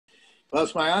Well,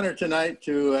 it's my honor tonight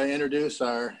to introduce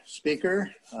our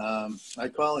speaker. I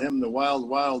call him the Wild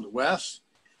Wild Wes.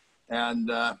 And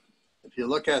if you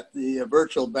look at the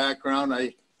virtual background,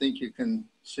 I think you can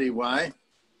see why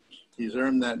he's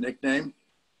earned that nickname.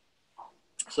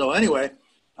 So anyway,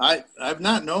 I've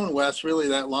not known Wes really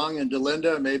that long in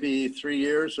Delinda, maybe 3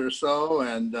 years or so.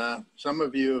 And some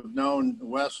of you have known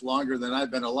Wes longer than I've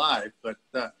been alive. But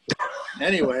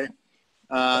anyway,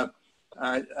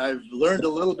 I've learned a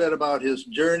little bit about his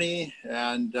journey,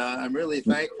 and I'm really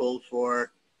thankful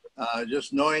for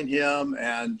just knowing him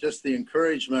and just the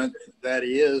encouragement that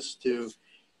he is to,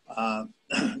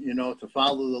 to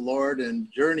follow the Lord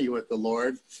and journey with the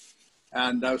Lord.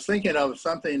 And I was thinking of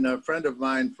something a friend of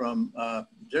mine from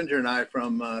Ginger and I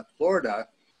from Florida,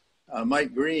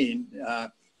 Mike Green,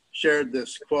 shared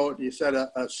this quote. He said,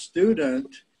 a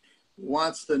student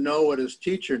wants to know what his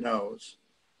teacher knows,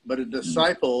 but a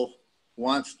disciple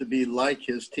wants to be like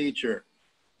his teacher.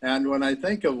 And when I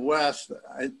think of Wes,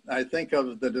 I think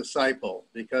of the disciple,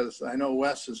 because I know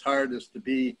Wes's heart is to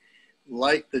be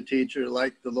like the teacher,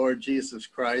 like the Lord Jesus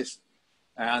Christ.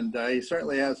 And he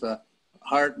certainly has a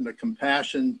heart and a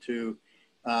compassion to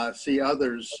see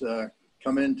others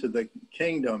come into the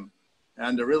kingdom,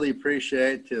 and to really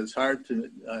appreciate his heart to,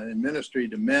 in ministry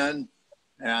to men,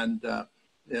 and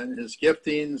in his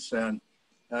giftings. And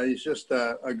he's just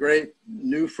a great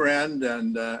new friend,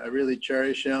 and I really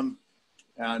cherish him.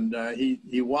 And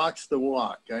he walks the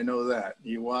walk. I know that.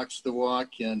 He walks the walk,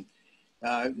 and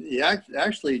he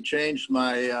actually changed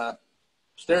my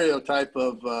stereotype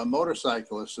of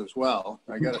motorcyclists as well.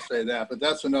 I got to say that, but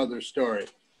that's another story.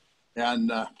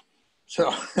 And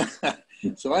so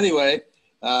anyway,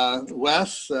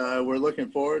 Wes, we're looking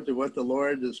forward to what the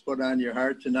Lord has put on your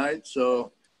heart tonight.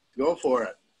 So go for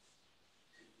it.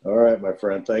 All right, my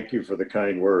friend. Thank you for the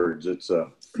kind words. It's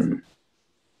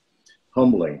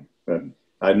humbling.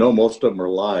 I know most of them are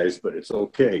lies, but it's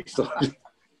okay. So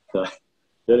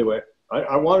anyway,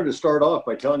 I wanted to start off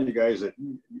by telling you guys that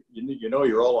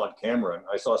you're all on camera. And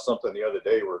I saw something the other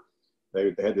day where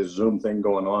they had this Zoom thing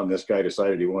going on. This guy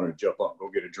decided he wanted to jump up and go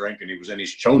get a drink, and he was in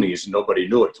his chonies, and nobody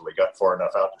knew it till he got far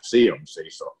enough out to see him. See,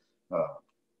 so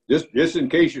just in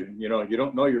case you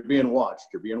don't know you're being watched.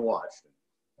 You're being watched.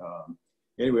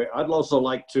 Anyway, I'd also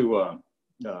like to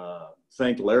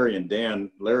thank Larry and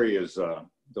Dan. Larry is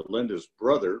Delinda's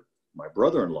brother, my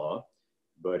brother-in-law,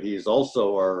 but he's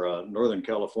also our Northern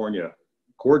California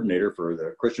coordinator for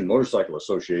the Christian Motorcycle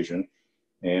Association.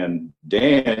 And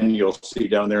Dan, you'll see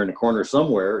down there in the corner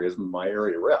somewhere, is my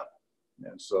area rep.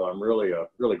 And so I'm really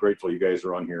grateful you guys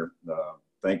are on here.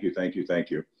 Thank you, thank you, thank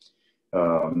you.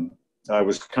 I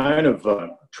was kind of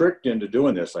tricked into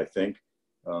doing this, I think.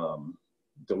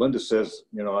 Delinda says,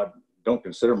 I don't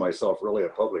consider myself really a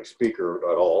public speaker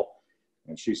at all.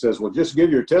 And she says, well, just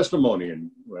give your testimony. And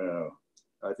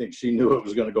I think she knew it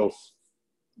was going to go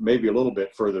maybe a little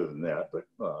bit further than that. But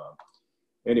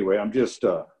anyway, I'm just,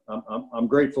 I'm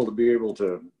grateful to be able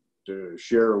to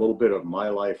share a little bit of my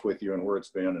life with you and where it's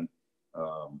been. And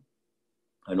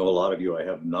I know a lot of you I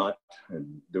have not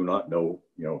and do not know,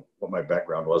 what my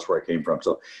background was, where I came from.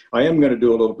 So I am going to do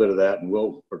a little bit of that, and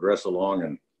we'll progress along.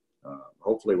 And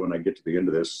hopefully when I get to the end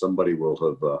of this, somebody will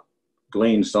have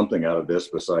gleaned something out of this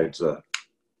besides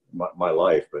my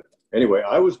life. But anyway,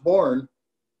 I was born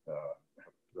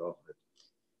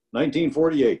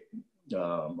 1948,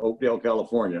 Oakdale,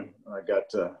 California. I've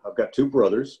got two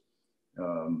brothers.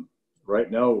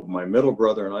 Right now, my middle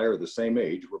brother and I are the same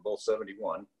age. We're both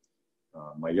 71.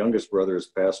 My youngest brother has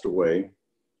passed away.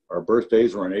 Our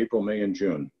birthdays were in April, May, and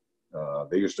June.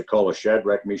 They used to call us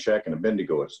Shadrach, Meshach, and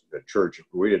Abednego at church.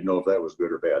 We didn't know if that was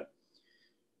good or bad.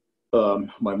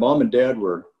 My mom and dad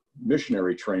were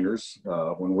missionary trainers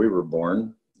when we were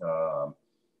born.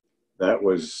 That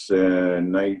was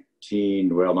in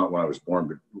not when I was born,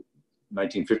 but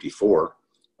 1954,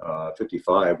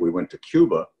 55. We went to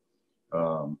Cuba.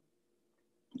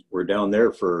 We're down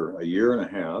there for a year and a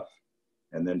half,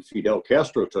 and then Fidel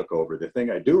Castro took over. The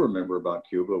thing I do remember about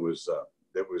Cuba was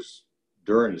it was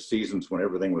during the seasons when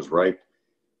everything was ripe.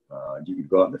 You could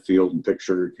go out in the field and pick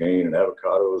sugar cane and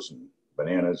avocados and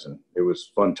bananas, and it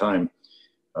was a fun time.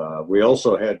 We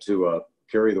also had to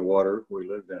carry the water. We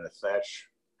lived in a thatch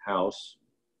hut,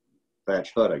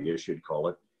 I guess you'd call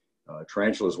it.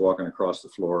 Tarantulas walking across the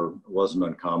floor wasn't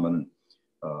uncommon.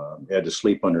 Had to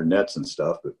sleep under nets and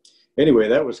stuff. But anyway,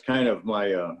 that was kind of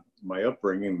my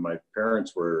upbringing. My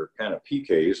parents were kind of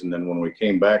PKs, and then when we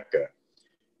came back,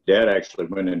 Dad actually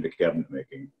went into cabinet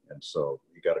making, and so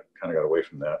he kind of got away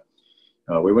from that.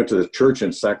 We went to the church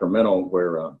in Sacramento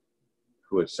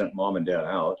who had sent Mom and Dad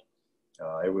out.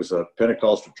 It was a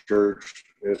Pentecostal church.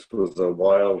 This was a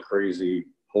wild, crazy,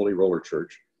 holy roller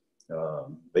church.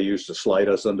 They used to slide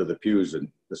us under the pews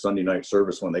in the Sunday night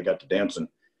service when they got to dancing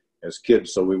as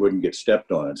kids so we wouldn't get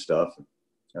stepped on and stuff.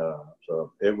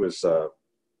 So it was, the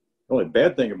only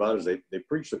bad thing about it is they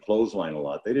preached the clothesline a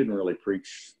lot. They didn't really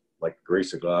preach like the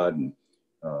grace of God and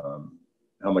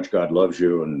how much God loves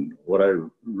you. And what I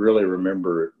really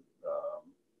remember,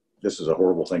 this is a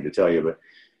horrible thing to tell you, but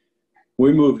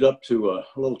we moved up to a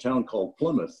little town called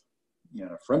Plymouth.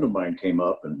 And a friend of mine came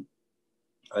up, and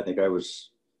I think I was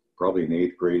probably in the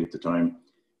 8th grade at the time,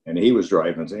 and he was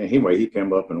driving. And anyway, he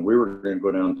came up, and we were going to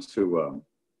go down to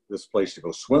this place to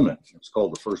go swimming. It's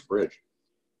called the First Bridge.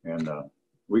 And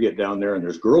we get down there, and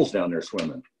there's girls down there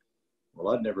swimming.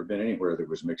 Well, I'd never been anywhere that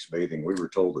was mixed bathing. We were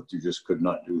told that you just could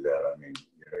not do that. I mean,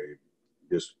 you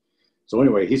just. So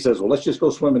anyway, he says, well, let's just go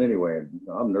swimming anyway. And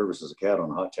I'm nervous as a cat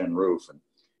on a hot tin roof. And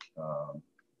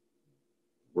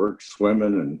we're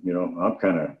swimming, and, I'm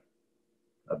kind of,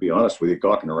 I'll be honest with you,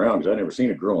 gawking around because I'd never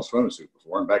seen a girl in a swimming suit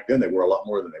before. And back then they wore a lot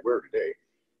more than they wear today.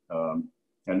 And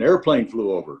an airplane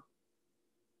flew over.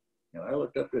 And I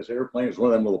looked up this airplane. It was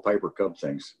one of them little Piper Cub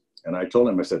things. And I told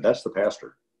him, I said, that's the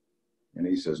pastor. And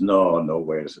he says, no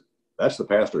way. I said, that's the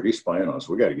pastor. He's spying on us.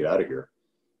 We got to get out of here.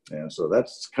 And so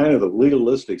that's kind of the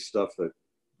legalistic stuff that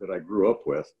I grew up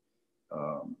with.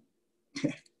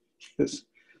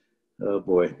 Oh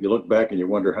boy, you look back and you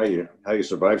wonder how you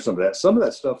survive some of that. Some of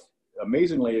that stuff,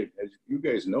 amazingly, as you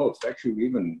guys know, affects you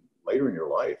even later in your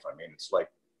life. I mean, it's like,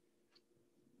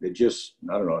 it just,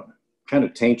 I don't know, kind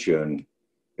of taints you. And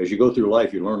as you go through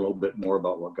life, you learn a little bit more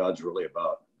about what God's really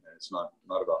about. And it's not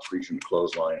about preaching the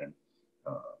clothesline and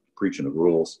preaching the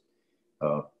rules.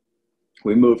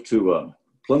 We moved to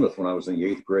Plymouth when I was in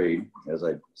the 8th grade, as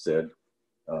I said.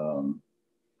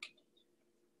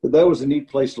 But that was a neat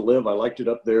place to live. I liked it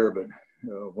up there, but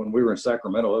when we were in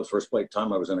Sacramento, that was the first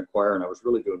time I was in a choir, and I was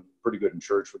really doing pretty good in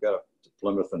church. We got up to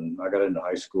Plymouth, and I got into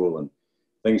high school, and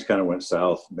things kind of went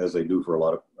south, as they do for a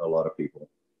lot of people.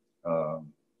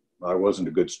 I wasn't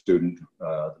a good student.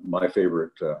 My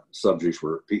favorite subjects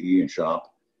were PE and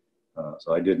shop,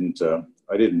 so I didn't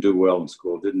do well in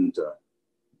school. Didn't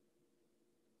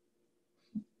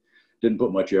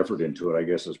put much effort into it, I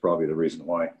guess is probably the reason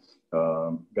why.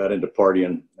 Got into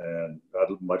partying, and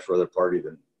I'd much rather party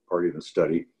than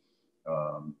study.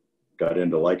 Got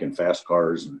into liking fast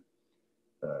cars, and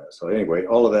so anyway,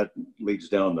 all of that leads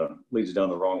down the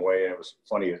wrong way. And it was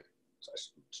funny. I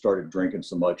started drinking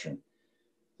so much, and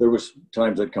there was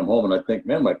times I'd come home and I'd think,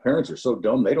 man, my parents are so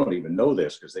dumb. They don't even know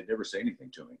this because they'd never say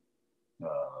anything to me.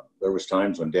 There was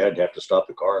times when Dad'd have to stop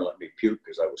the car and let me puke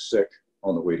because I was sick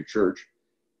on the way to church.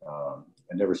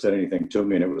 And never said anything to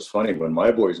me. And it was funny when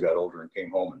my boys got older and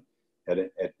came home and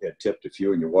had tipped a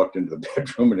few, and you walked into the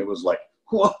bedroom and it was like,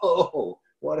 whoa,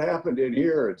 what happened in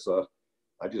here? And so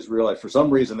I just realized for some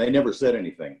reason they never said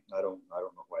anything. I don't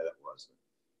know why that was.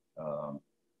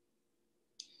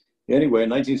 Anyway, in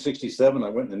 1967, I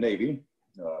went in the Navy.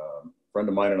 A friend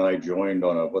of mine and I joined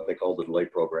on what they called the delay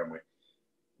program.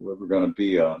 We were going to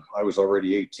be, I was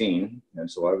already 18, and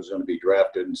so I was going to be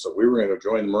drafted. And so we were going to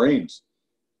join the Marines.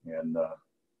 And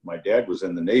my dad was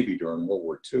in the Navy during World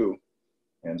War II.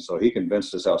 And so he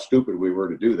convinced us how stupid we were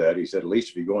to do that. He said, at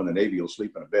least if you go in the Navy, you'll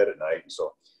sleep in a bed at night. And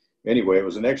so anyway, it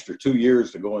was an extra 2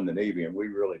 years to go in the Navy, and we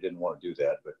really didn't want to do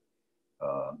that. But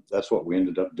that's what we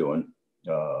ended up doing.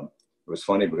 It was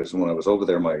funny because when I was over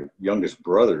there, my youngest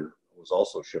brother was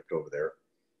also shipped over there.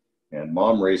 And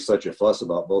Mom raised such a fuss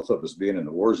about both of us being in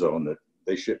the war zone that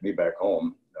they shipped me back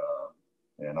home.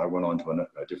 And I went on to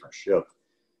a different ship.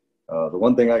 The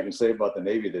one thing I can say about the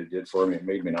Navy that it did for me, it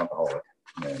made me an alcoholic.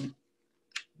 And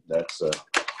that's,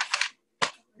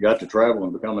 got to travel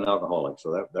and become an alcoholic.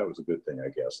 So that was a good thing, I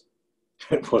guess.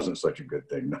 It wasn't such a good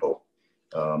thing, no.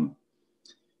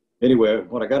 Anyway,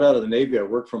 when I got out of the Navy, I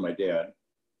worked for my dad.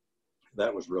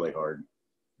 That was really hard.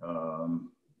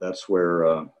 That's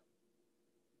where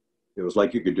it was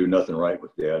like you could do nothing right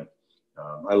with Dad.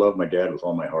 I love my dad with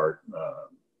all my heart.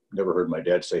 Never heard my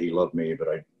dad say he loved me, but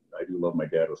I do love my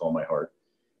dad with all my heart.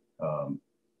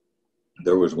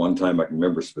 There was one time I can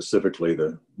remember specifically,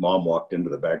 the Mom walked into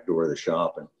the back door of the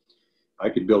shop, and I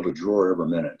could build a drawer every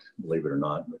minute, believe it or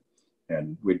not.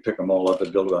 And we'd pick them all up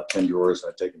and build about 10 drawers.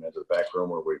 I'd take them into the back room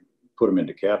where we'd put them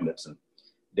into cabinets. And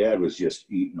Dad was just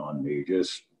eating on me,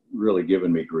 just really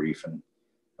giving me grief. And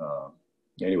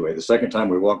anyway, the second time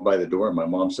we walked by the door, my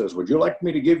mom says, "Would you like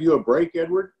me to give you a break,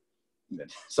 Edward?"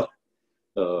 And so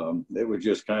it was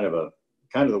just kind of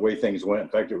the way things went. In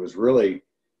fact, it was really,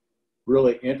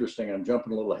 really interesting. I'm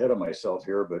jumping a little ahead of myself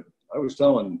here, but I was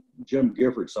telling Jim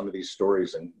Gifford some of these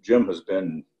stories, and Jim has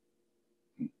been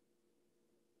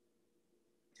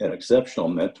an exceptional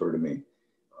mentor to me.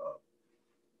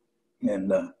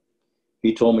 And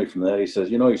he told me from that, he says,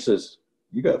 he says,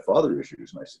 you got father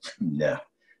issues. And I said, nah,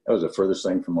 that was the furthest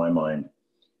thing from my mind.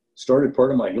 Started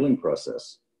part of my healing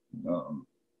process.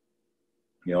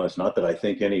 It's not that I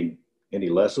think any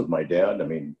less of my dad. I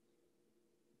mean,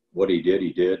 what he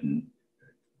did. And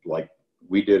like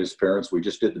we did as parents, we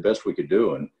just did the best we could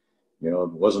do. And,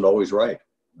 it wasn't always right,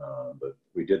 but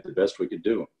we did the best we could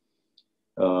do.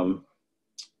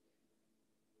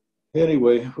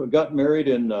 Anyway, we got married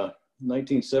in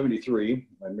 1973.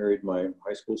 I married my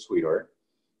high school sweetheart,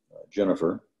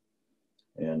 Jennifer,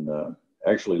 and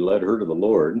actually led her to the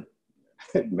Lord.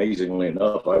 Amazingly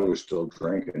enough, I was still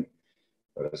drinking,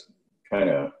 but it's kind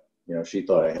of, she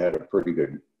thought I had a pretty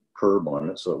good curb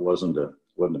on it, so it wasn't a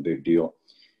big deal.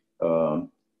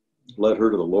 Led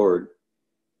her to the Lord.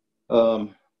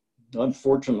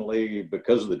 Unfortunately,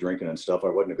 because of the drinking and stuff, I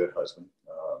wasn't a good husband.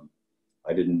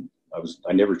 I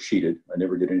never cheated. I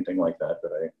never did anything like that,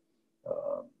 but I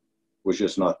was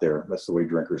just not there. That's the way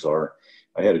drinkers are.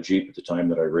 I had a Jeep at the time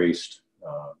that I raced.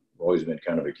 Always been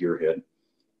kind of a gearhead.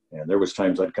 And there was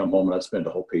times I'd come home and I'd spend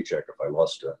a whole paycheck if I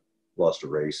lost a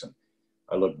race. And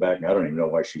I look back and I don't even know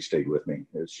why she stayed with me.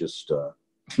 It's just,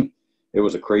 it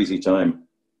was a crazy time.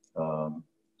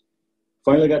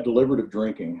 Finally got delivered of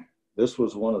drinking. This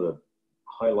was one of the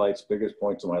highlights, biggest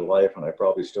points of my life. And I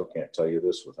probably still can't tell you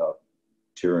this without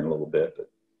tearing a little bit.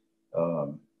 But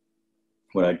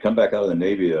when I'd come back out of the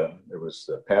Navy, there was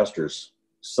the pastor's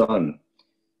son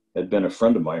had been a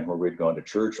friend of mine where we'd gone to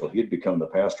church. Well, he'd become the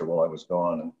pastor while I was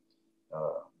gone. And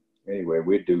anyway,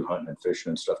 we'd do hunting and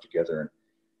fishing and stuff together. And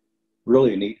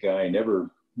really a neat guy,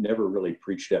 never really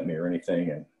preached at me or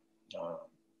anything. And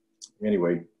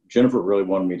anyway, Jennifer really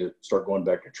wanted me to start going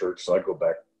back to church. So I'd go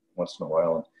back once in a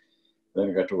while. And then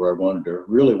I got to where I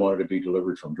really wanted to be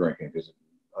delivered from drinking because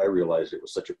I realized it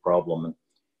was such a problem.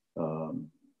 And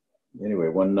anyway,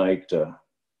 one night,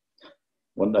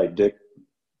 Dick,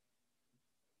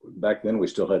 back then we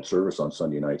still had service on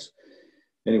Sunday nights.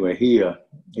 Anyway, he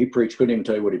preached, couldn't even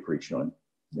tell you what he preached on.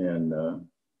 And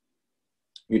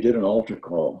he did an altar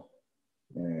call.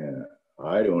 And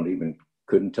I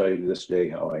couldn't tell you to this day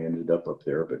how I ended up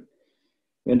there, but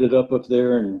ended up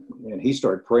there and he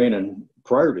started praying. And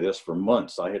prior to this, for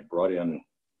months, I had brought in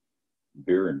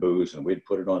beer and booze and we'd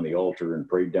put it on the altar and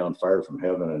prayed down fire from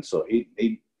heaven. And so he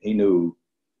knew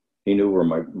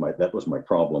where that was my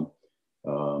problem.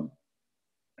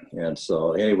 And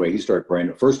so anyway, he started praying.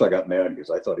 At first I got mad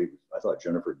because I thought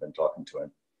Jennifer had been talking to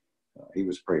him. He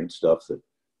was praying stuff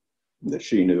that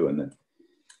she knew. And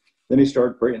then he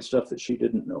started praying stuff that she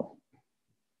didn't know.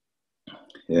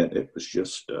 And it was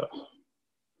just,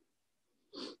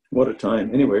 what a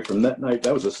time. Anyway, from that night,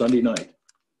 that was a Sunday night.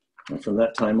 And from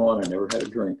that time on, I never had a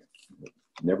drink.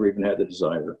 Never even had the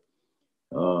desire.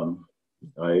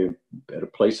 I at a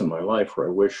place in my life where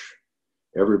I wish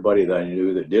everybody that I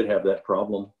knew that did have that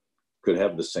problem could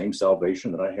have the same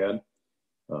salvation that I had.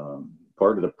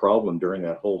 Part of the problem during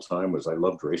that whole time was I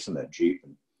loved racing that Jeep.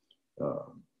 And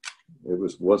it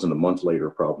wasn't a month later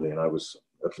probably, and I was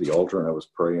up to the altar and I was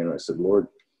praying. And I said, Lord,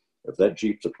 if that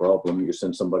Jeep's a problem, you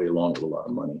send somebody along with a lot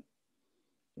of money.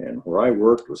 And where I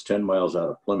worked was 10 miles out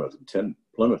of Plymouth. And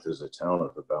Plymouth is a town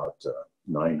of about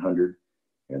 900.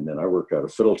 And then I worked out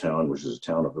of Fiddletown, which is a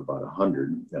town of about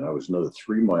 100. And I was another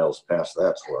 3 miles past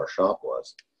that's where our shop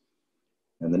was.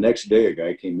 And the next day, a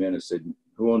guy came in and said,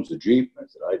 who owns the Jeep? I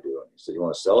said, I do. And he said, you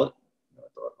want to sell it? And I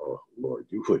thought, oh, Lord,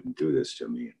 you wouldn't do this to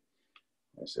me.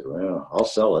 I said, well, I'll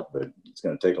sell it, but it's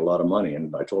going to take a lot of money.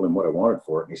 And I told him what I wanted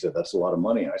for it. And he said, that's a lot of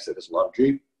money. And I said, it's a lot of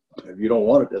Jeep. If you don't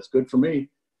want it, that's good for me.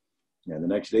 And the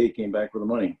next day he came back with the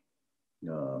money.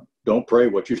 Don't pray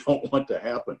what you don't want to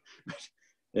happen.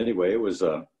 Anyway, it was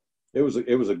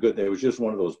just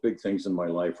one of those big things in my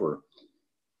life where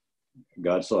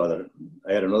God saw that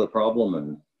I had another problem,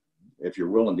 and if you're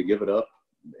willing to give it up,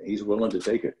 he's willing to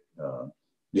take it.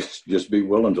 Just be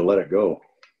willing to let it go.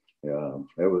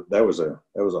 That was a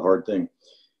hard thing.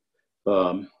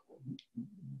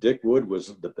 Dick Wood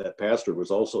that pastor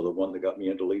was also the one that got me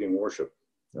into leading worship.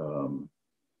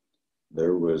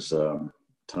 There was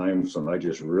times when I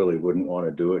just really wouldn't want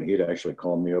to do it. He'd actually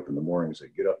call me up in the morning and say,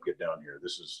 get up, get down here.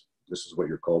 This is what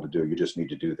you're called to do. You just need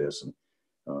to do this. And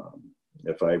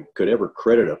if I could ever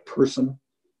credit a person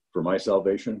for my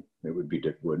salvation, it would be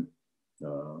Dick Wood.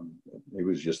 He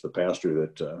was just the pastor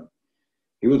that,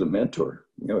 he was a mentor.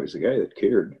 He's a guy that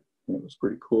cared. It was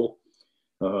pretty cool.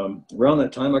 Around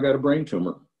that time, I got a brain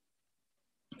tumor.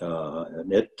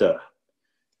 And the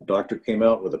doctor came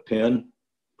out with a pen,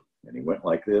 and he went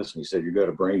like this, and he said, you got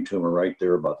a brain tumor right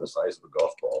there about the size of a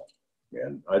golf ball.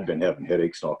 And I'd been having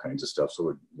headaches and all kinds of stuff.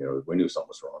 So, we knew something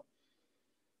was wrong.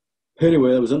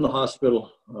 Anyway, I was in the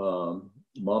hospital.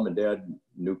 Mom and Dad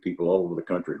knew people all over the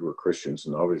country who were Christians,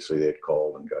 and obviously they'd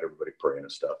called and got everybody praying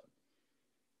and stuff.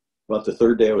 About the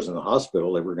third day I was in the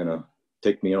hospital, they were going to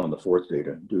take me in on the fourth day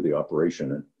to do the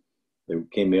operation. And they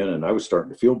came in and I was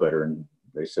starting to feel better. And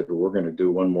they said, well, we're going to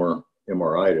do one more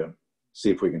MRI to see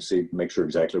if we can make sure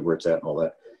exactly where it's at and all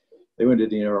that. They went to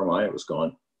the MRI, it was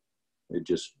gone.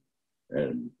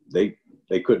 And they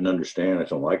couldn't understand. I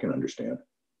told them, I can understand.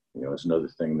 It's another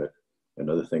thing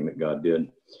that God did.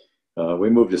 We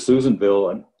moved to Susanville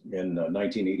in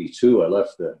 1982. I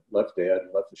left Dad, left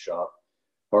the shop.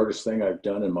 Hardest thing I've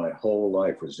done in my whole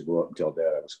life was to go up and tell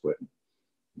Dad I was quitting.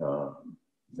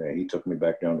 He took me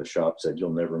back down to the shop, said,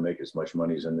 you'll never make as much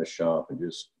money as in this shop, and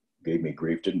just gave me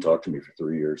grief, didn't talk to me for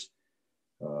 3 years.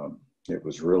 It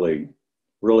was really,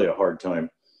 really a hard time.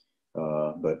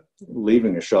 But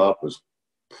leaving a shop was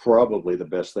probably the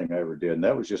best thing I ever did. And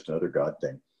that was just another God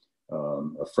thing.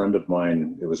 A friend of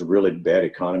mine, it was a really bad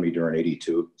economy during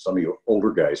 82. Some of you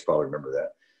older guys probably remember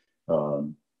that.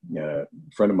 A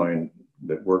friend of mine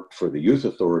that worked for the youth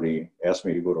authority asked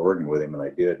me to go to Oregon with him, and I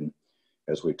did. And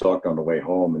as we talked on the way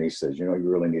home, and he says, you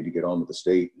really need to get on with the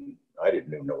state. And I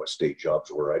didn't even know what state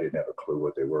jobs were. I didn't have a clue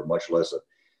what they were, much less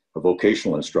a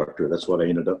vocational instructor. That's what I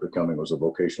ended up becoming, was a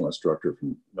vocational instructor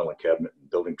from mill and cabinet and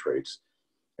building trades.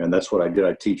 And that's what I did.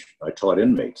 I taught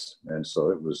inmates. And so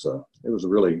it was a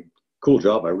really cool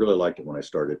job. I really liked it when I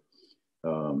started.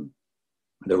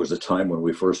 There was a time when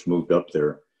we first moved up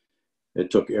there. It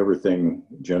took everything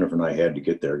Jennifer and I had to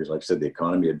get there, because like I said, the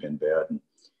economy had been bad. And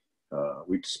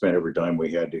we spent every dime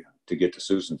we had to get to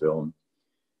Susanville. And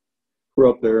we're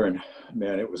up there, and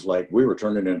man, it was like we were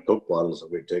turning in Coke bottles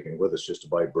that we'd taken with us just to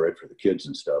buy bread for the kids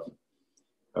and stuff.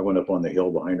 I went up on the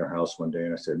hill behind our house one day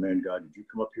and I said, man, God, did you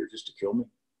come up here just to kill me?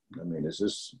 I mean,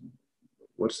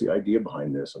 what's the idea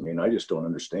behind this? I mean, I just don't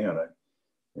understand. I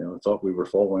thought we were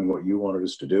following what you wanted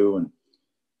us to do. And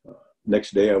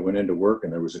next day I went into work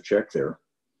and there was a check there.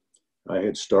 I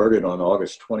had started on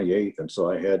August 28th. And so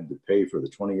I had to pay for the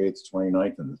 28th,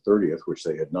 29th, and the 30th, which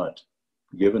they had not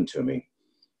given to me.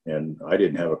 And I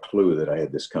didn't have a clue that I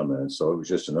had this coming. And so it was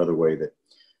just another way that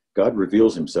God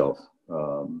reveals himself.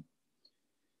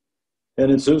 And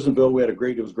in Susanville, it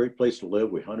was a great place to live.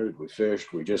 We hunted, we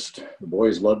fished, the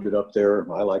boys loved it up there.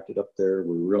 I liked it up there.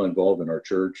 We were really involved in our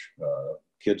church,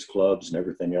 kids clubs and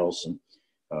everything else.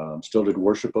 And still did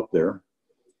worship up there.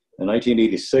 In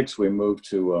 1986, we moved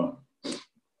to,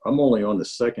 I'm only on the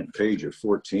second page of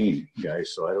 14,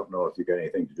 guys, so I don't know if you got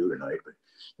anything to do tonight, but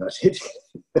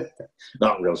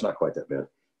not real, it's not quite that bad.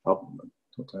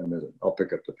 What time is it? I'll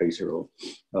pick up the pace here.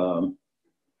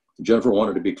 Jennifer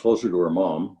wanted to be closer to her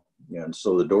mom, and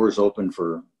so the doors opened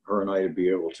for her and I to be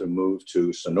able to move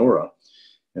to Sonora.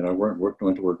 And I went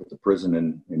to work at the prison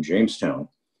in Jamestown.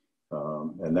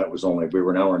 And that was we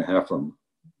were an hour and a half from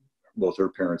both her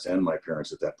parents and my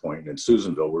parents at that point. And in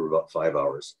Susanville, we were about 5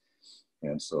 hours.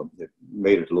 And so it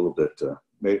made it a little bit,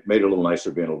 made it a little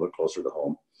nicer being a little bit closer to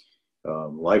home.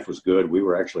 Life was good. We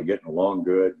were actually getting along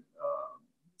good.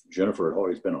 Jennifer had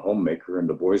always been a homemaker, and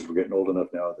the boys were getting old enough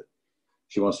now that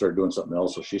she wanted to start doing something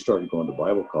else. So she started going to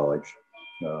Bible college.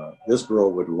 This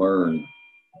girl would learn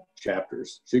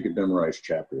chapters. She could memorize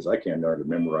chapters. I can't hardly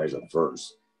memorize a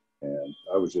verse. And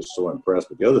I was just so impressed.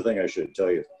 But the other thing I should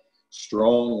tell you,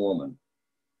 strong woman.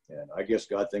 And I guess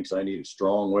God thinks I needed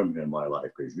strong women in my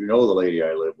life, because the lady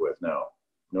I live with now,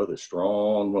 the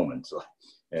strong woman. So,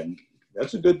 and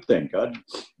that's a good thing. God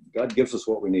gives us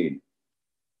what we need.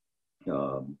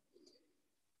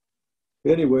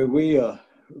 Anyway, we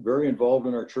very involved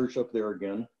in our church up there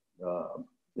again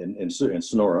in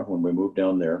Sonora when we moved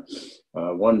down there.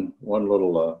 One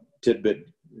little tidbit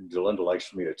Delinda likes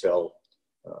for me to tell.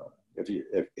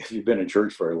 If you've been in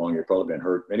church very long, you've probably been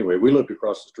hurt. Anyway, we lived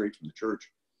across the street from the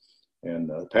church, and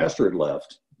the pastor had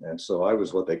left. And so I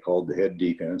was what they called the head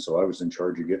deacon. And so I was in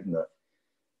charge of getting the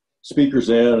speakers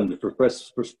in and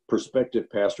the prospective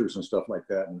pastors and stuff like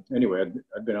that. And anyway,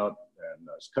 I'd been out and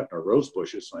I was cutting our rose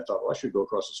bushes. And I thought, well, I should go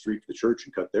across the street to the church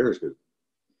and cut theirs.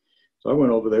 So I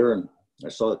went over there and I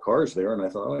saw the cars there. And I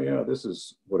thought, oh, yeah, this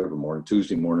is whatever morning,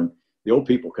 Tuesday morning. The old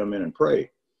people come in and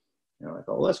pray. And I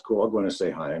thought, well, that's cool. I'll go in and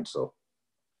say hi. And so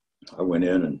I went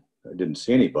in and I didn't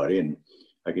see anybody. And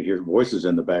I could hear voices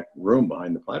in the back room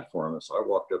behind the platform. And so I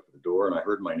walked up to the door and I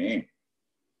heard my name.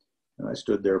 And I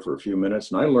stood there for a few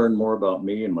minutes and I learned more about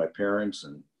me and my parents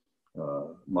and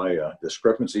my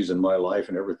discrepancies in my life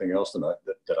and everything else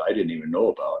that I didn't even know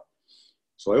about.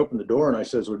 So I opened the door and I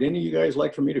says, would any of you guys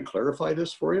like for me to clarify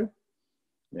this for you?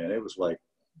 And it was like,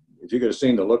 if you could have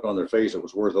seen the look on their face, it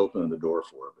was worth opening the door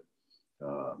for. But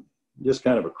just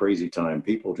kind of a crazy time.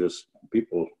 People do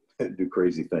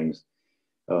crazy things.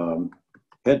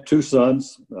 Had two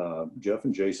sons, Jeff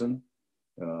and Jason.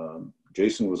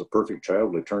 Jason was a perfect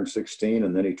child. He turned 16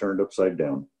 and then he turned upside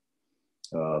down.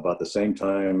 About the same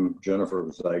time, Jennifer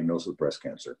was diagnosed with breast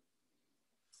cancer.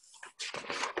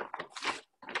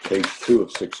 Age 2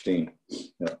 of 16.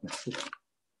 Yeah.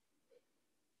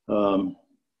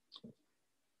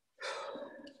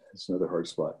 It's another hard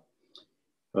spot.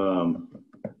 John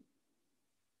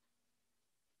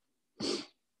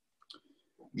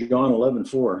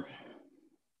 11:4.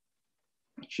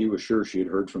 She was sure she had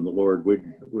heard from the Lord.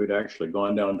 We'd actually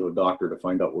gone down to a doctor to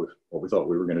find out what we thought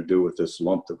we were going to do with this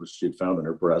lump that she'd found in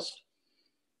her breast.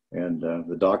 And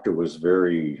the doctor was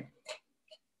very,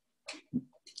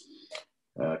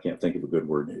 I can't think of a good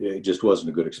word. It just wasn't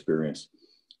a good experience.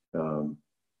 And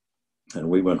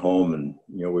we went home and,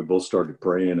 we both started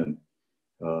praying. And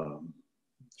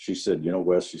she said,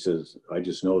 Wes, she says, I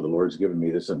just know the Lord's given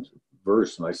me this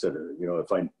verse. And I said,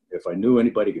 if I knew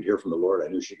anybody could hear from the Lord, I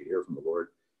knew she could hear from the Lord.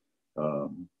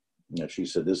 And she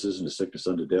said, this isn't a sickness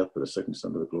unto death, but a sickness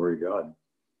unto the glory of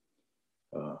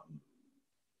God.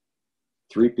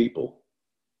 3 people,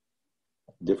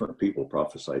 different people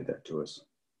prophesied that to us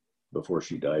before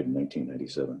she died in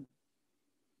 1997.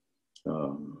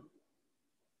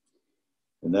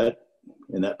 In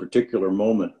that particular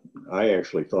moment, I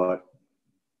actually thought,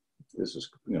 this is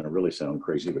going to really sound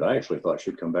crazy, but I actually thought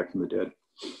she'd come back from the dead.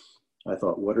 I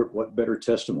thought, what better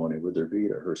testimony would there be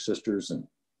to her sisters and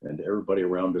everybody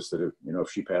around us that,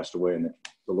 if she passed away and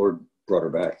the Lord brought her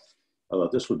back. I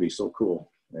thought this would be so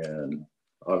cool. And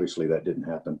obviously that didn't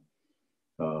happen.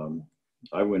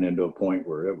 I went into a point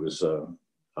where it was,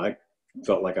 I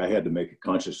felt like I had to make a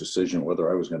conscious decision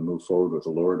whether I was going to move forward with the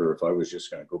Lord or if I was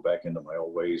just going to go back into my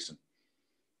old ways.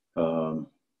 And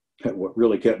what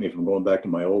really kept me from going back to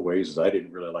my old ways is I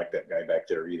didn't really like that guy back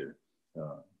there either.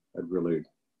 I'd really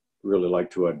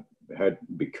liked who I had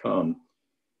become.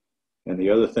 And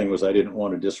the other thing was I didn't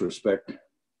want to disrespect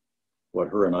what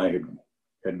her and I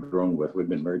had grown with. We'd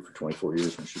been married for 24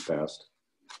 years when she passed.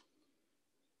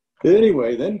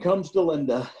 Anyway, then comes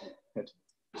Delinda.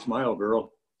 Smile,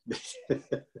 girl.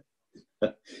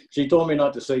 She told me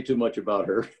not to say too much about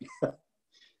her.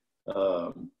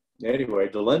 Anyway,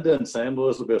 Delinda in San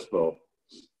Luis Obispo.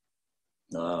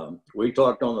 We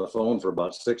talked on the phone for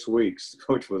about 6 weeks,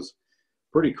 which was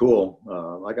pretty cool.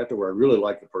 I got to where I really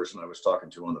liked the person I was talking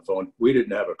to on the phone. We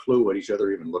didn't have a clue what each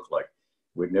other even looked like.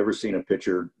 We'd never seen a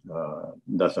picture,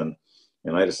 nothing.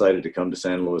 And I decided to come to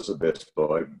San Luis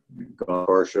Obispo. I'd gone to a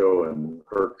car show, and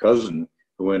her cousin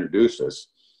who introduced us,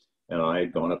 and I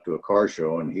had gone up to a car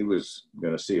show, and he was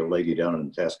going to see a lady down in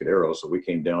Tascadero. So we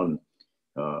came down,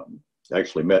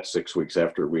 actually met 6 weeks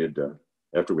after we'd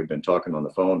been talking on the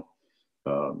phone.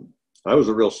 I was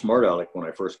a real smart aleck when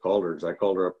I first called her, because I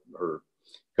called her up. Her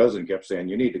cousin kept saying,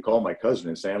 you need to call my cousin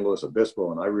in San Luis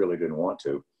Obispo, and I really didn't want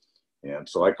to. And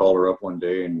so I called her up one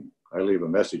day, and I leave a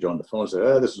message on the phone and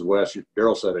said, this is Wes.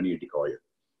 Daryl said I need to call you.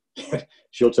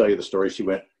 She'll tell you the story. She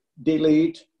went,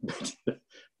 delete.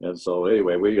 And so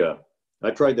anyway,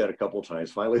 I tried that a couple of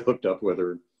times, finally hooked up with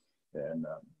her. And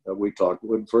we talked.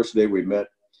 The first day we met,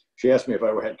 she asked me if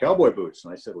I had cowboy boots.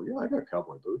 And I said, well, yeah, I got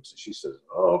cowboy boots. And she says,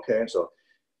 oh, okay. And so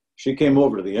she came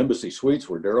over to the Embassy Suites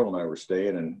where Daryl and I were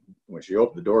staying. And when she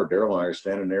opened the door, Daryl and I were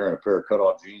standing there in a pair of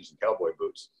cutoff jeans and cowboy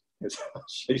boots.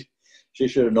 She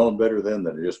should have known better then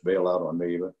than to just bail out on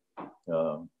me. But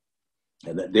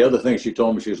and the other thing she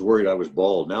told me, she was worried I was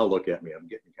bald. Now look at me, I'm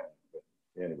getting kind of, but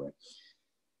anyway.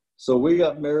 So we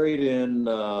got married in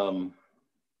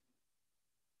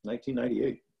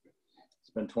 1998.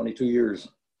 It's been 22 years.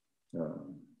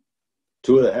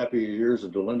 2 of the happier years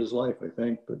of Delinda's life, I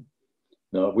think. But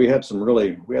no, we had some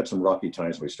rocky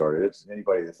times when we started. It's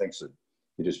anybody that thinks that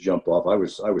you just jump off. I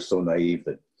was so naive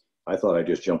that I thought I'd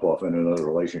just jump off into another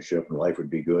relationship and life would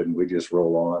be good and we'd just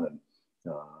roll on. And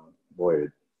boy,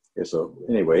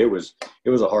 anyway, it was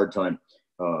a hard time.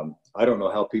 I don't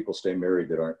know how people stay married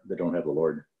that don't have the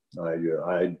Lord. I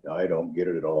don't get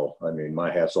it at all. I mean, my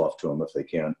hat's off to them if they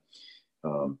can.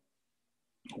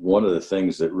 One of the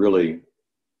things that really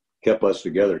kept us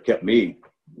together, kept me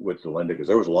with Delinda, because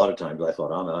there was a lot of times I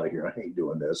thought, I'm out of here. I ain't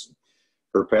doing this.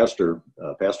 Her pastor,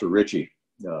 Pastor Richie,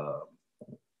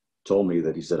 told me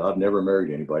that he said, I've never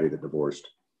married anybody that divorced.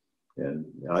 And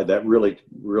that really,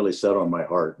 really set on my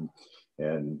heart.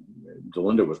 And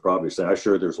Delinda was probably saying, I'm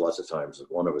sure there's lots of times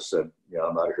that one of us said, yeah,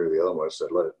 I'm out of here. The other one said,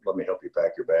 let me help you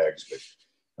pack your bags.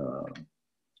 But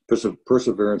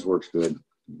perseverance works good.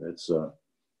 It's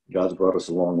God's brought us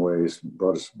a long ways,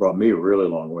 brought me a really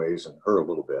long ways, and her a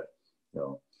little bit.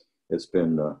 It's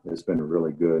been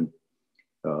really good.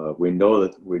 We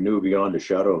knew beyond a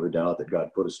shadow of a doubt that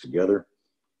God put us together.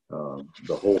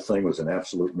 The whole thing was an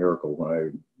absolute miracle. When I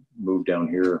moved down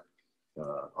here,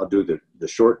 I'll do the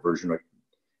short version.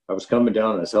 I was coming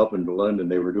down and I was helping Belinda,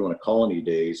 and they were doing a colony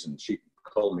days, and she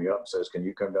called me up and says, "Can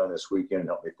you come down this weekend and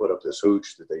help me put up this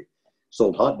hooch that they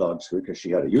sold hot dogs to?" Because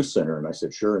she had a youth center. And I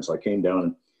said, "Sure." And so I came down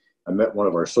and I met one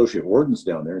of our associate wardens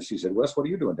down there, and she said, "Wes, what are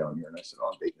you doing down here?" And I said,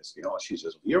 "Oh, I'm baking this." And she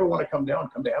says, "If you ever want to come down,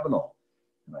 come to Avenal."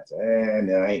 And I said,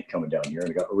 "No, I ain't coming down here." And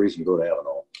I got no reason to go to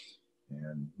Avenal.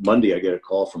 And Monday I get a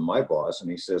call from my boss,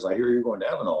 and he says, "I hear you're going to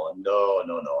Avenal." And no,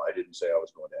 I didn't say I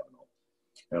was going to Avenal.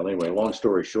 Well, anyway, long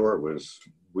story short was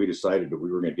we decided that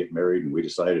we were going to get married, and we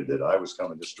decided that I was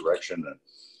coming this direction. And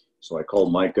so I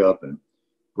called Mike up, and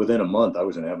within a month I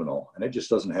was in Avenal, and it just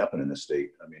doesn't happen in this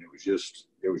state. I mean, it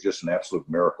was just an absolute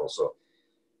miracle. So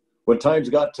when times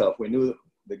got tough, we knew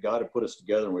that God had put us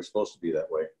together, and we were supposed to be that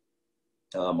way.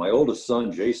 My oldest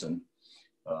son, Jason,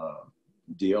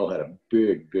 DL had a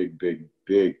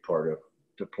big part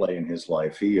to play in his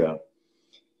life.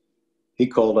 He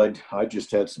called. I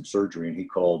just had some surgery, and he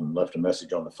called and left a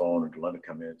message on the phone. And Belinda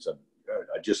come in and said,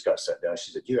 "I just got set down."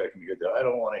 She said, "You got to come here. I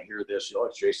don't want to hear this."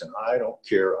 It's Jason. I don't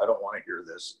care. I don't want to hear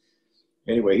this.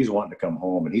 Anyway, he's wanting to come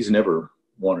home, and he's never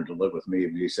wanted to live with me.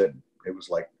 He said it was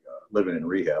like living in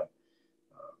rehab.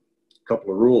 A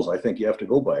couple of rules I think you have to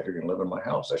go by if you're going to live in my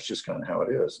house. That's just kind of how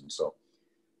it is. And so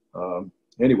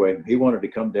anyway, he wanted to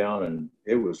come down, and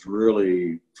it was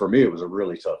really, for me, it was a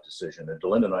really tough decision. And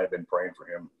Delinda and I had been praying for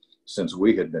him since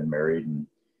we had been married, and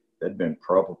that'd been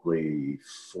probably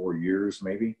 4 years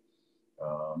maybe.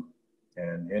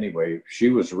 And anyway, she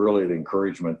was really the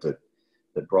encouragement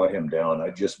that brought him down. I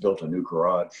just built a new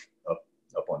garage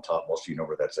up on top. Most of you know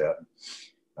where that's at.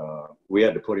 We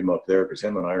had to put him up there because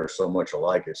him and I are so much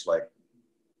alike. It's like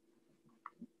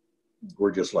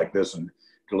we're just like this. And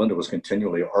Delinda was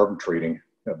continually arbitrating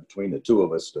between the two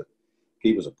of us to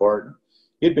keep us apart.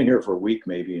 He'd been here for a week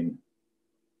maybe, and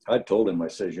I told him, I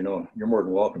said, "You're more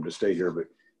than welcome to stay here, but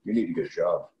you need to get a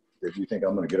job. If you think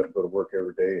I'm going to get up and go to work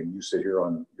every day and you sit here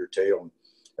on your tail,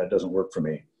 that doesn't work for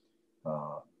me."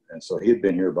 And so he had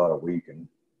been here about a week, and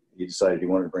he decided he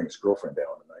wanted to bring his girlfriend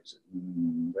down. And I said,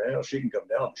 "Well, she can come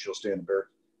down. She'll stay in the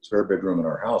spare bedroom in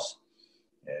our house."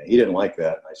 And he didn't like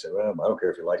that. I said, "Well, I don't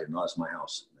care if you like it or not. It's my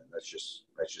house." And that's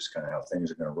just kind of how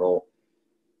things are going to roll.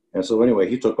 And so anyway,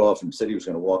 he took off and said he was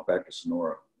going to walk back to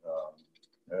Sonora.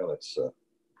 It's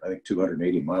I think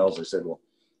 280 miles. I said, "Well,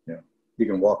 you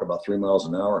can walk about 3 miles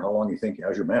an hour. How long do you think?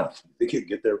 How's your math? You think you can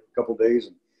get there a couple of days?"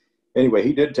 And anyway,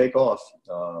 he did take off.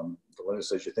 Belinda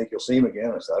says, "You think you'll see him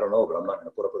again?" I said, "I don't know, but I'm not going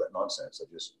to put up with that nonsense. I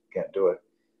just can't do it."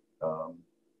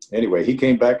 Anyway, he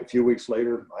came back a few weeks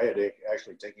later. I had to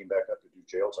actually take him back up to do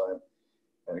jail time.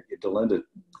 And Delinda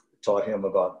taught him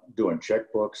about doing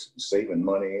checkbooks, saving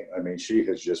money. I mean, she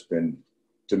has just been,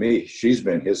 to me, she's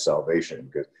been his salvation,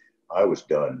 because I was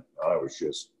done. I was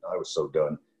so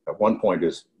done. At one point,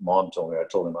 his mom told me, I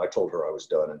told her I was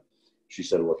done. And she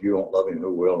said, "Well, if you don't love him,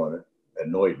 who will?" And it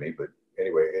annoyed me. But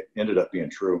anyway, it ended up being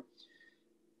true.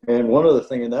 And one other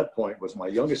thing in that point was my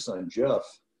youngest son,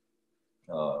 Jeff,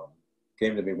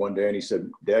 came to me one day and he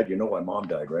said, "Dad, you know why Mom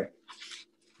died, right?"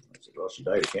 I said, "Well, she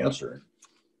died of cancer."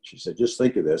 She said, "Just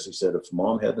think of this." He said, "If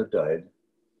Mom hadn't died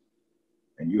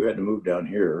and you had to move down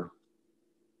here,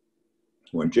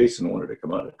 when Jason wanted to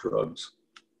come out of drugs,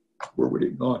 where would he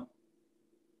have gone?"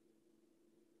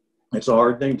 It's a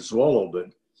hard thing to swallow,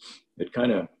 but it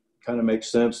kind of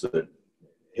makes sense that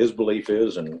his belief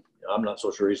is, and I'm not so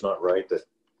sure he's not right, that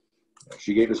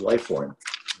she gave his life for him,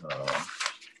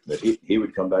 that he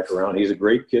would come back around. He's a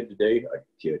great kid today.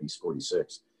 He's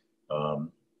 46.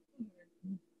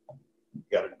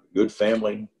 Got a good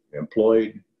family,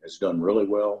 employed, has done really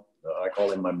well. I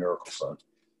call him my miracle son.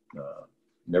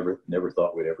 Never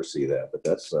thought we'd ever see that, but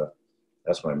that's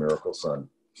my miracle son.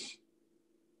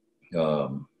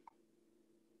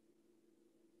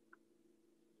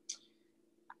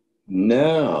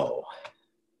 Now,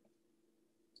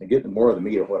 to get more of the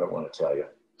meat of what I want to tell you.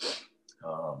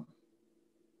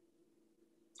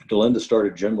 Delinda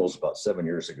started Jimbo's about 7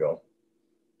 years ago.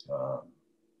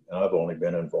 And I've only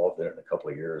been involved in it in a couple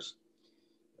of years.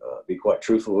 Be quite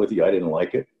truthful with you, I didn't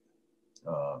like it.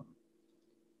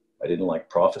 I didn't like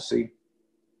prophecy.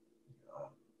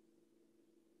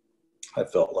 I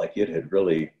felt like it had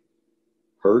really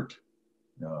hurt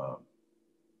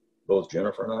both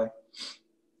Jennifer and I.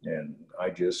 And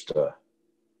I just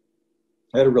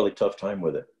had a really tough time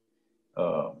with it.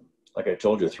 Like I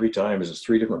told you 3 times, it's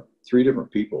three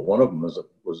different people. One of them was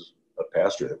a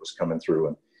pastor that was coming through,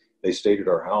 and they stayed at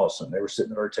our house, and they were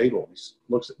sitting at our table. He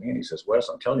looks at me and he says, "Wes,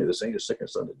 I'm telling you, this ain't a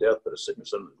sickness unto death, but a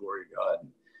sickness unto the glory of God."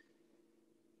 And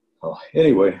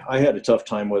Anyway, I had a tough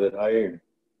time with it.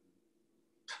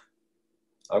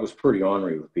 I was pretty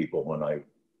ornery with people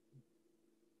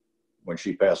when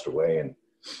she passed away, and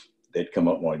they'd come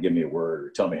up and want to give me a word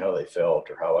or tell me how they felt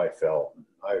or how I felt.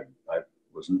 I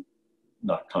was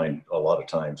not kind a lot of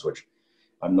times, which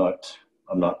I'm not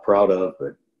proud of,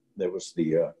 but there was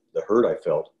the hurt I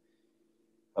felt.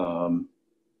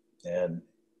 And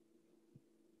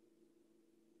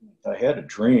I had a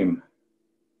dream.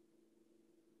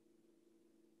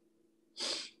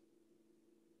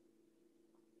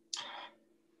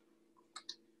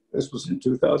 This was in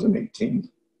 2018.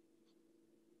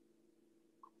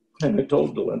 And I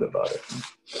told Delinda about it.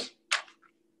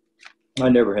 I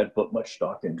never had put much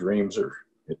stock in dreams or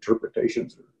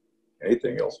interpretations or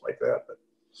anything else like that. But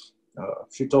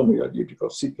she told me I need to go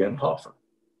see Ken Hoffer.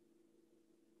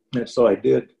 And so I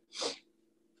did.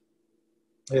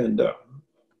 And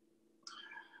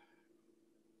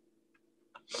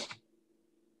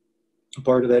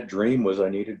part of that dream was I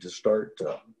needed to start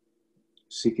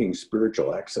seeking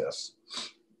spiritual access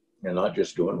and not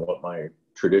just doing what my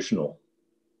traditional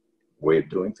way of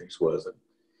doing things was.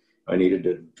 I needed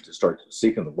to start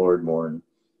seeking the Lord more. And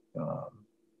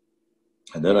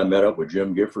then I met up with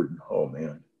Jim Gifford. Oh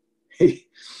man,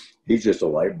 he's just a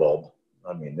light bulb.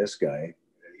 I mean, this guy,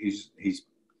 he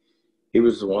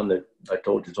was the one that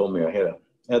told me I had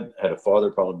a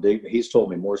father called Dave. He's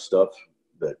told me more stuff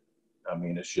that, I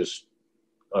mean, it's just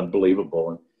unbelievable.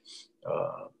 And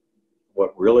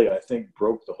what really, I think,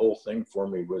 broke the whole thing for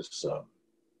me was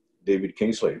David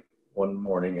Kingsley one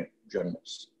morning at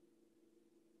General's.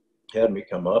 Had me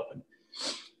come up, and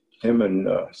him and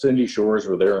Cindy Shores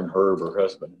were there, and Herb, her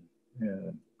husband,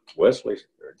 and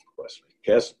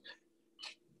Cass,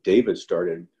 David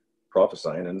started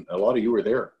prophesying, and a lot of you were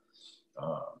there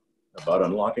about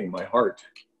unlocking my heart.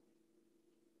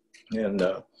 And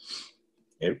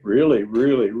it really,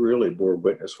 really, really bore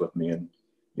witness with me. And,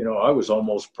 you know, I was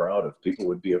almost proud if people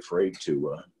would be afraid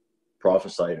to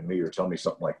prophesy to me or tell me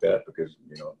something like that, because,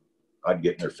 you know, I'd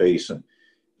get in their face. And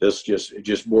it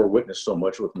just bore witness so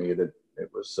much with me that it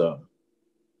was,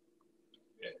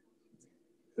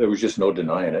 there was just no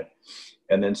denying it.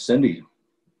 And then Cindy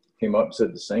came up and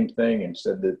said the same thing, and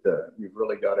said that you've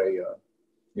really got you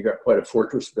got quite a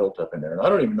fortress built up in there. And I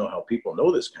don't even know how people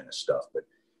know this kind of stuff, but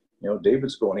you know,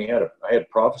 David's going, I had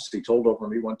prophecy told over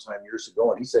me one time years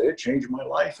ago, and he said, it changed my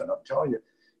life. And I'm telling you,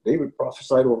 David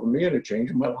prophesied over me and it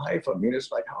changed my life. I mean,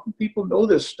 it's like, how can people know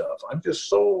this stuff? I'm just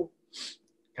so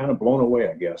kind of blown away,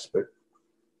 I guess. But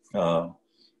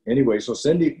anyway, so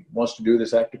Cindy wants to do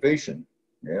this activation.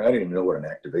 Yeah, I didn't even know what an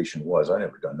activation was. I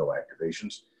never done no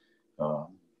activations.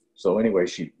 So anyway,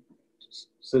 she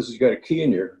says, you got a key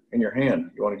in your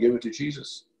hand. You want to give it to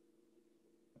Jesus?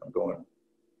 I'm going,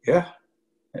 yeah,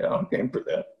 I'm game for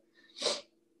that.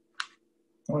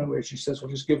 Well, anyway, she says,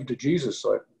 well, just give it to Jesus.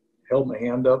 So I held my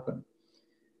hand up, and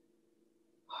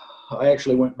I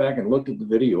actually went back and looked at the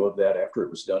video of that after it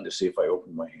was done to see if I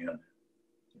opened my hand,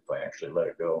 if I actually let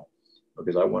it go,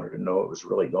 because I wanted to know it was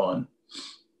really gone.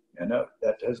 And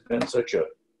that has been such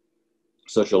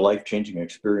a life-changing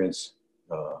experience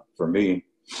for me.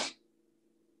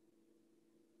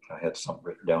 I had something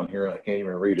written down here, and I can't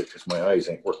even read it because my eyes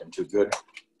ain't working too good.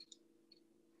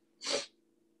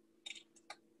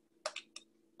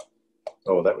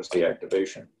 Oh, that was the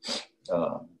activation.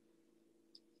 And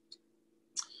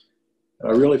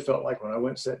I really felt like when I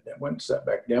went and sat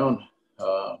back down,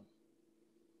 I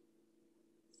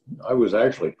was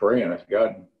actually praying.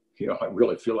 God, you know, I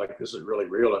really feel like this is really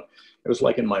real. And it was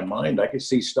like in my mind, I could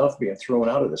see stuff being thrown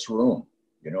out of this room.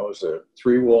 You know, it was a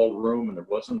 3-wall room, and there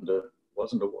wasn't a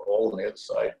wall on the other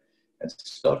side, and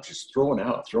stuff just thrown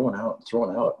out. And I was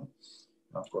going,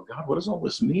 God, what does all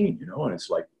this mean? You know, and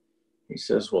it's like, he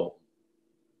says, well,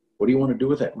 what do you want to do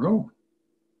with that room?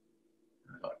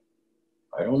 And I thought,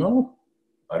 I don't know.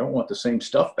 I don't want the same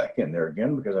stuff back in there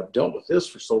again, because I've dealt with this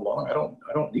for so long. I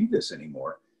don't need this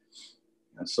anymore.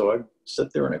 And so I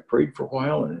sat there and I prayed for a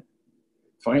while, and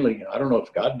finally, I don't know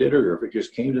if God did it or if it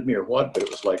just came to me or what, but it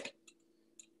was like,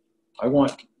 I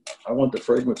want the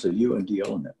fragrance of you and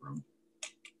DL in that room.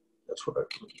 That's what I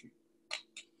believe.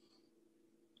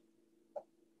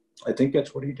 I think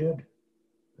that's what he did.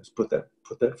 Just put that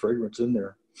fragrance in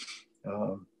there.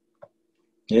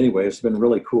 Anyway, it's been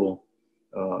really cool.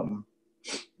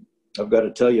 I've got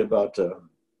to tell you about,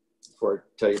 before I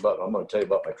tell you about, I'm going to tell you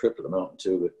about my trip to the mountain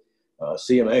too, but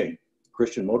CMA,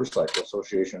 Christian Motorcycle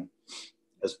Association,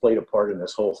 has played a part in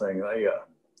this whole thing.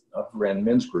 I've ran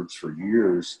men's groups for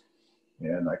years,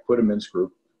 and I quit a men's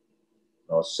group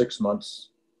 6 months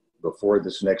before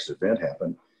this next event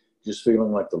happened, just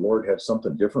feeling like the Lord had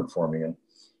something different for me. And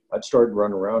I'd started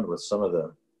running around with some of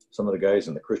the guys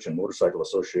in the Christian Motorcycle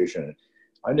Association. And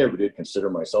I never did consider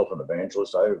myself an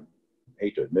evangelist. I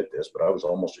hate to admit this, but I was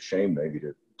almost ashamed maybe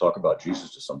to talk about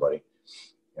Jesus to somebody.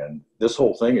 And this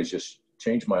whole thing has just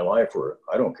changed my life, where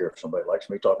I don't care if somebody likes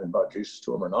me talking about Jesus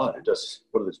to them or not. It just,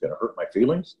 what, it's going to hurt my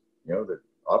feelings? You know, that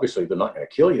obviously they're not going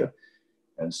to kill you.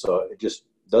 And so it just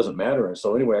doesn't matter. And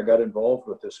so anyway, I got involved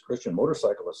with this Christian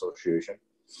Motorcycle Association,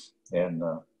 and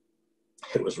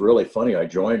it was really funny. I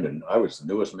joined, and I was the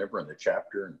newest member in the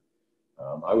chapter. And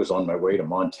I was on my way to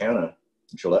Montana,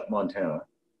 Gillette,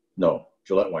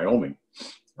 Wyoming,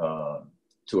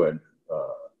 to an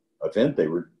event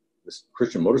this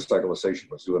Christian Motorcycle Association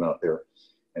was doing out there.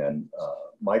 And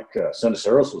Mike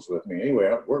Sendeseros was with me.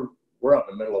 Anyway, we're out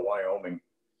in the middle of Wyoming,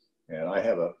 and I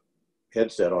have a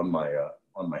headset on my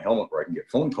helmet where I can get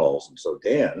phone calls. And so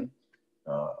Dan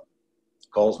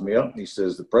calls me up, and he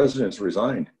says, the president's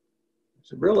resigned. I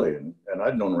said, really? And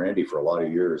I'd known Randy for a lot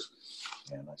of years.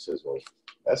 And I says, well,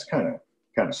 that's kind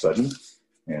of sudden.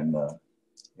 And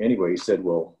anyway, he said,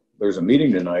 well, there's a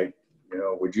meeting tonight. You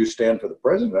know, would you stand for the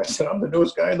president? I said, I'm the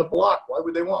newest guy in the block. Why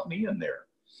would they want me in there?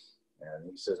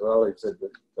 And he says, well, he said,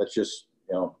 that's just,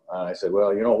 you know, I said,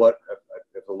 well, you know what?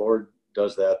 If the Lord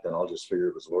does that, then I'll just figure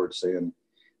it was the Lord saying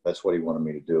that's what he wanted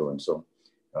me to do. And so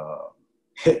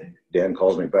Dan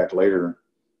calls me back later,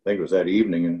 I think it was that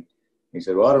evening, and he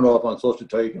said, well, I don't know if I'm supposed to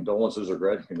tell you condolences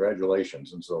or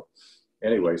congratulations. And so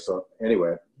anyway,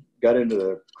 got into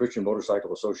the Christian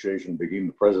Motorcycle Association, became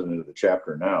the president of the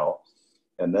chapter now.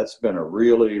 And that's been a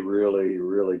really, really,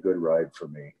 really good ride for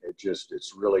me.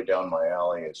 It's really down my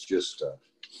alley. It's just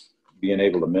being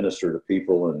able to minister to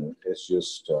people, and it's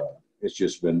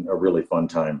just been a really fun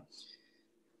time.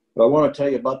 But I want to tell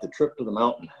you about the trip to the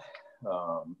mountain.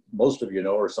 Most of you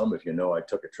know, or some of you know, I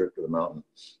took a trip to the mountain.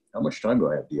 How much time do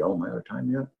I have, DL? Am I out of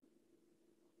time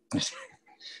yet?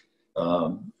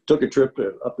 Took a trip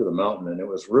up to the mountain, and it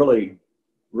was really,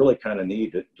 really kind of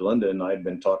neat. Linda and I had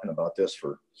been talking about this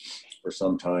for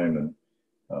some time, and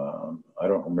I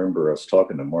don't remember us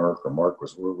talking to Mark, or Mark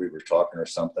was where we were talking or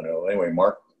something. Anyway,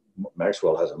 Mark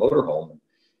Maxwell has a motorhome, and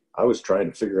I was trying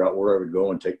to figure out where I would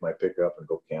go and take my pickup and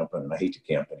go camping, and I hate to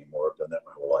camp anymore. I've done that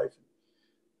my whole life.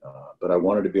 But I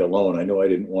wanted to be alone. I knew I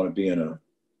didn't want to be in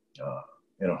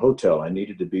a hotel. I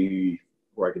needed to be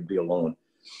where I could be alone.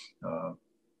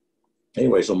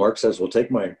 Anyway, so Mark says, well,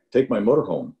 take my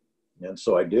motorhome. And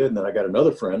so I did. And then I got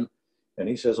another friend, and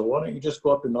he says, well, why don't you just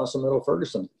go up to Nossa Meadow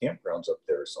Ferguson campgrounds up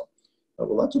there? So,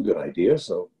 well, that's a good idea.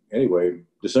 So anyway,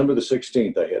 December the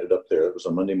 16th, I headed up there. It was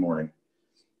a Monday morning,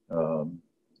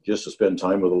 just to spend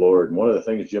time with the Lord. And one of the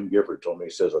things Jim Gifford told me,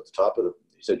 he says,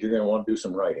 he said, you're going to want to do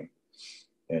some writing.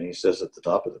 And he says at the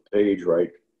top of the page,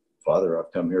 write, Father,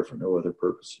 I've come here for no other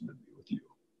purpose than to be with you.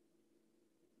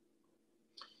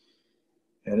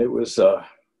 And it was,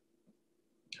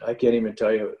 I can't even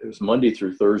tell you, it was Monday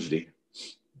through Thursday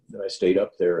that I stayed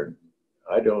up there. And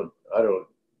I don't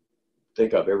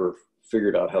think I've ever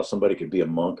figured out how somebody could be a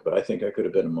monk, but I think I could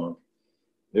have been a monk.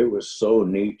 It was so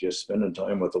neat just spending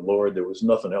time with the Lord. There was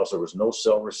nothing else. There was no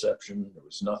cell reception. There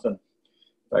was nothing.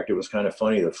 In fact, it was kind of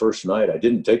funny. The first night, I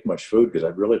didn't take much food because I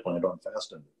really planned on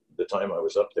fasting the time I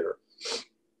was up there.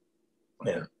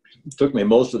 And it took me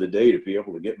most of the day to be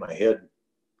able to get my head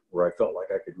where I felt like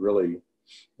I could really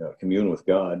commune with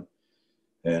God.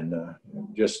 And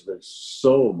just there's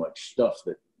so much stuff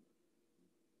that,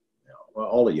 well,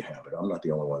 all of you have it. I'm not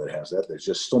the only one that has that. There's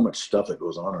just so much stuff that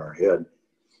goes on in our head.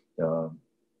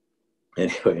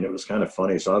 Anyway, and it was kind of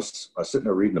funny. So I was sitting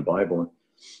there reading the Bible, and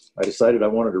I decided I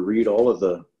wanted to read all of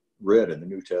the red in the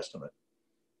New Testament.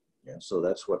 And so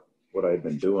that's what I had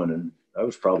been doing. And I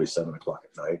was probably 7 o'clock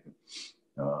at night.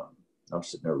 I'm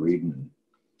sitting there reading, and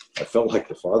I felt like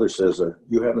the Father says,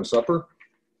 you having supper?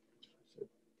 I said,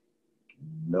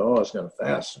 no, I was going to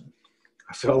fast. And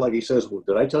I felt like he says, well,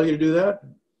 did I tell you to do that?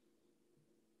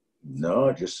 No,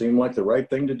 it just seemed like the right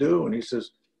thing to do. And he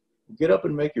says, get up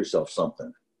and make yourself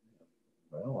something.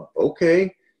 Well,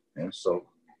 okay. And so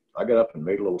I got up and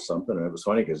made a little something. And it was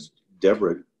funny because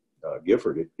Deborah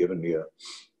Gifford had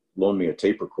loaned me a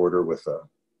tape recorder with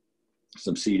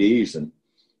some CDs. And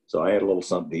so I had a little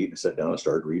something to eat and sat down and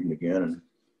started reading again. And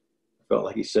I felt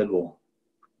like he said, well,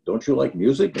 don't you like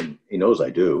music? And he knows I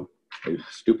do. It was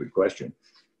a stupid question.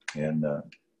 And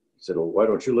he said, well, why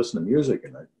don't you listen to music?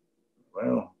 And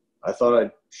I thought I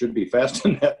should be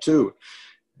fasting that too.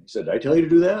 He said, did I tell you to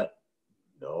do that?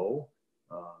 No.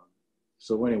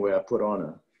 So anyway, I put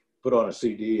on a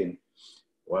CD, and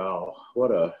wow,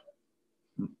 I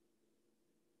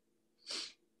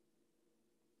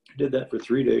did that for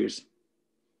 3 days.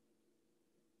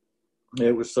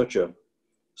 It was such a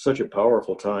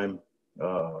powerful time.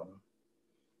 I'd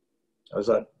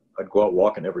go out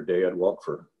walking every day. I'd walk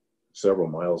for several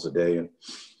miles a day and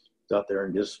out there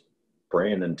and just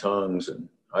praying in tongues. And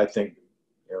I think,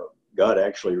 you know, God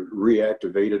actually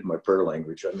reactivated my prayer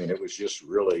language. I mean, it was just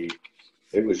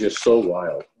so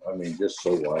wild. I mean, just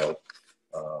so wild.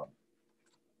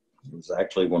 It was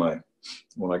actually when I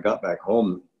got back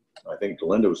home, I think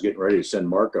Linda was getting ready to send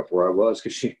Mark up where I was,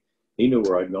 because he knew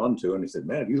where I'd gone to, and he said,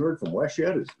 "Man, have you heard from Wes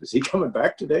yet? Is he coming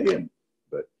back today?"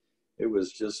 But it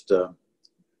was just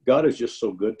God is just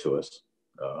so good to us.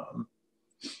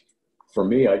 For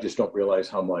me, I just don't realize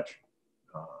how much.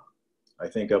 I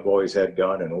think I've always had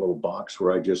God in a little box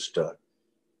where I just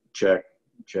check,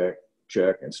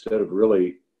 instead of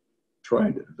really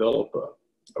trying to develop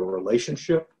a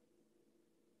relationship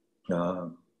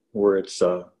where it's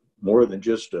more than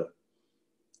just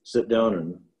sit down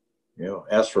and, you know,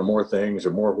 ask for more things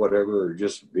or more whatever, or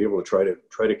just be able to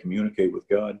try to communicate with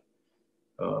God.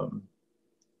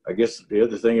 I guess the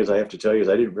other thing is I have to tell you is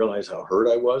I didn't realize how hurt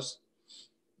I was,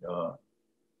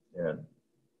 and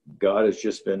God has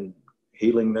just been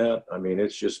healing that. I mean,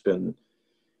 it's just been,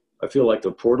 I feel like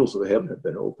the portals of heaven have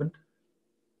been opened.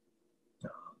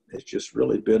 It's just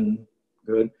really been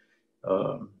good.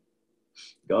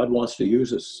 God wants to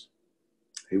use us.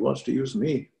 He wants to use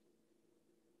me.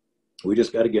 We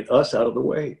just got to get us out of the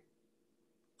way.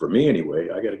 For me anyway,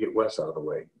 I got to get Wes out of the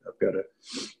way.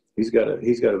 He's got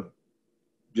to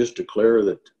just declare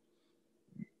that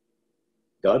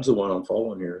God's the one I'm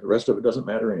following here. The rest of it doesn't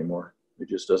matter anymore. It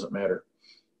just doesn't matter.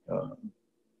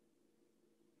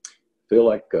 Feel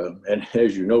like, and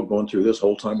as you know, going through this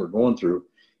whole time we're going through,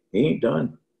 he ain't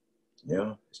done. You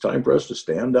know, it's time for us to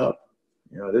stand up.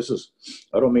 You know, this is,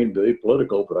 I don't mean to be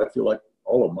political, but I feel like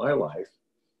all of my life,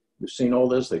 we've seen all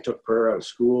this. They took prayer out of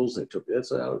schools. They took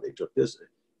this out. They took this.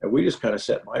 And we just kind of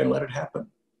sat by and let it happen.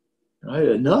 And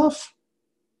enough.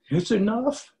 It's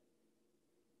enough.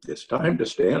 It's time to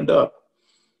stand up.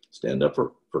 Stand up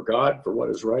for God, for what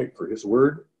is right, for his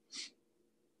word.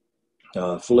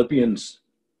 Philippians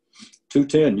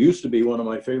 2:10 used to be one of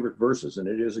my favorite verses, and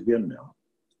it is again now.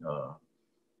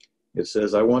 It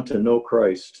says, I want to know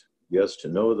Christ, yes, to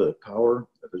know the power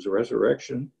of his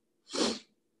resurrection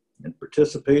and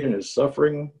participate in his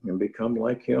suffering and become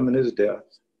like him in his death.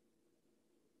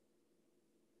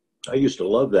 I used to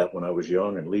love that when I was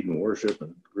young and leading worship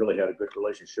and really had a good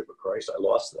relationship with Christ. I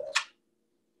lost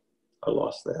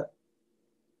that.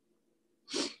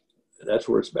 That's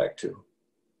where it's back to.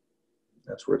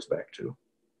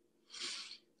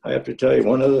 I have to tell you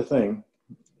one other thing.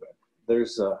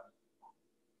 There's,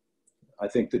 I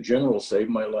think the general saved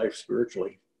my life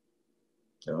spiritually.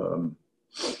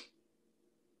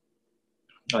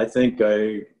 I think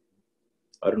I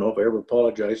don't know if I ever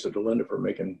apologized to Linda for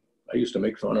I used to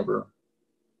make fun of her,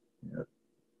 you know,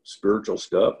 spiritual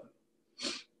stuff.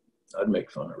 I'd make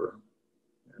fun of her.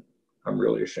 I'm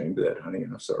really ashamed of that, honey,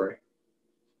 and I'm sorry.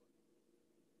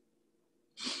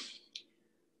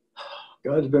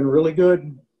 God's been really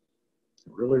good.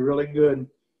 Really, really good.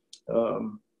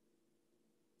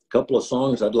 Couple of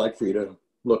songs I'd like for you to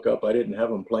look up. I didn't have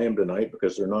them play them tonight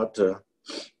because they're not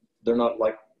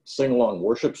like sing-along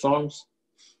worship songs.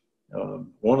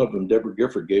 One of them Deborah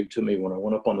Gifford gave to me when I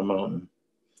went up on the mountain.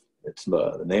 It's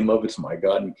the name of it's My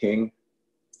God and King,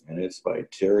 and it's by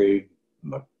Terry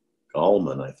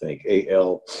McAlmon, I think,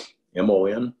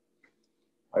 Almon.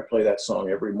 I play that song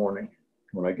every morning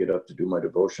when I get up to do my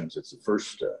devotions. It's the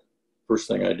first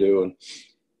thing I do. And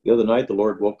the other night, the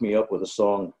Lord woke me up with a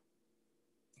song.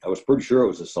 I was pretty sure it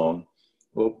was a song.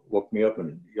 Woke me up,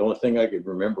 and the only thing I could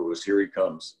remember was "Here He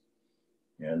Comes."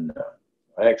 And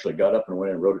I actually got up and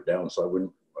went and wrote it down so I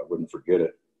wouldn't forget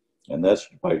it. And that's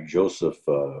by Joseph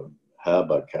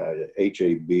Habakkuk,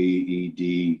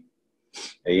 Habedany.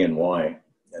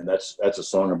 And that's a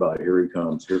song about here he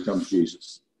comes. Here comes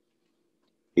Jesus.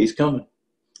 He's coming.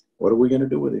 What are we going to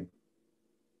do with him?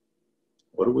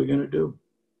 What are we going to do?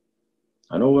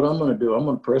 I know what I'm going to do. I'm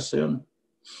going to press in.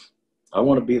 I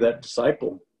want to be that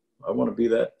disciple. I want to be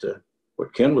that,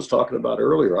 what Ken was talking about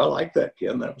earlier. I like that,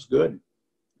 Ken. That was good.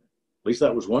 At least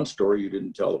that was one story you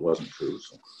didn't tell that wasn't true.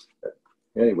 So,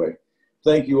 anyway,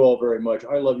 thank you all very much.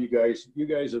 I love you guys. You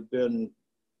guys have been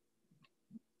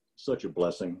such a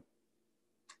blessing.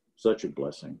 Such a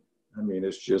blessing. I mean,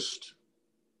 it's just,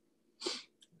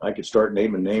 I could start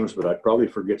naming names, but I'd probably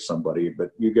forget somebody.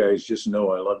 But you guys just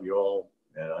know I love you all.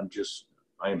 And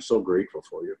I am so grateful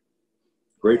for you.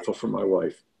 Grateful for my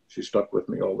wife. She stuck with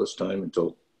me all this time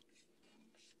until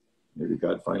maybe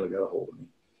God finally got a hold of me.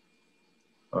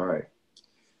 All right.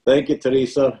 Thank you,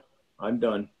 Teresa. I'm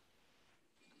done.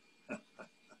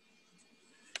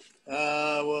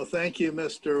 Well, thank you,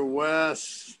 Mr.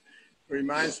 West.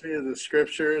 Reminds me of the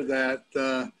scripture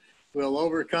that we'll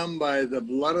overcome by the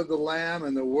blood of the Lamb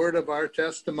and the word of our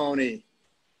testimony.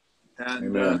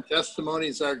 And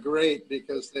testimonies are great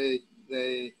because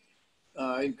they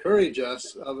encourage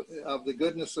us of the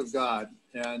goodness of God.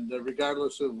 And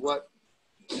regardless of what,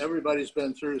 everybody's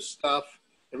been through stuff,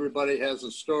 everybody has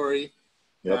a story.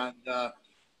 Yep.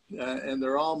 And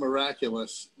they're all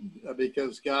miraculous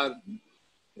because God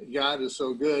is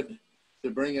so good to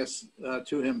bring us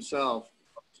to himself.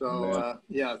 So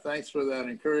yeah, thanks for that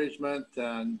encouragement.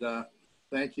 And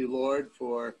thank you, Lord,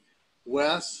 for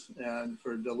Wes and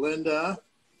for Delinda.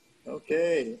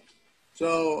 Okay.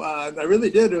 So I really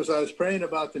did, as I was praying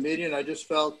about the meeting, I just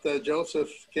felt Joseph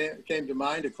came to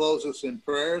mind to close us in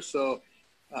prayer. So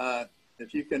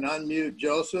if you can unmute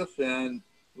Joseph, and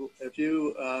if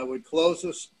you would close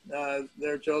us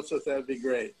there, Joseph, that'd be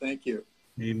great. Thank you.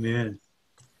 Amen.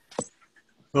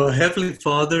 Well, Heavenly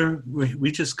Father, we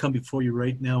just come before you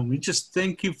right now, and we just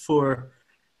thank you for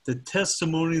the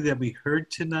testimony that we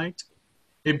heard tonight.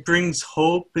 It brings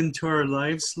hope into our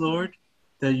lives, Lord,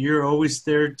 that you're always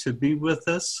there to be with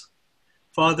us.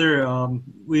 Father,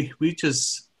 we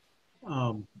just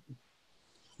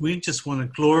want to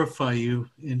glorify you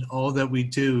in all that we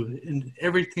do, in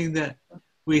everything that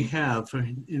we have,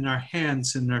 in our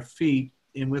hands, in our feet,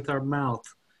 and with our mouth.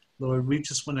 Lord, we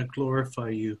just want to glorify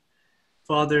you.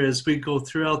 Father, as we go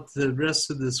throughout the rest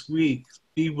of this week,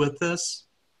 be with us.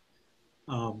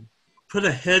 Put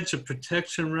a hedge of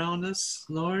protection around us,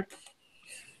 Lord,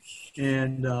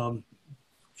 and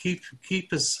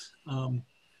keep us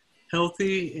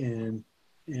healthy, and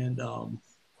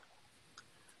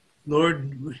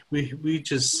Lord, we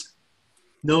just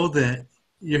know that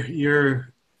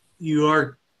you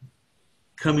are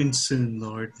coming soon,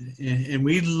 Lord, and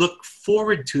we look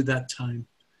forward to that time.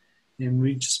 And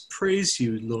we just praise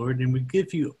you, Lord, and we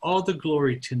give you all the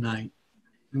glory tonight.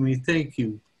 And we thank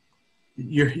you.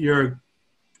 You're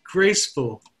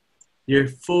graceful. You're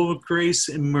full of grace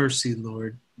and mercy,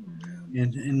 Lord.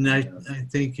 And I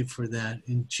thank you for that.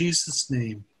 In Jesus'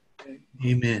 name,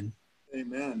 amen.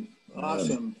 Amen.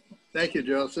 Awesome. Thank you,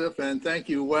 Joseph. And thank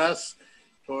you, Wes,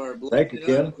 for blessing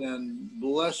us, and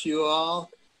bless you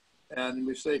all. And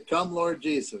we say, come, Lord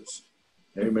Jesus.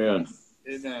 Amen.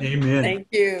 Amen. Amen. Thank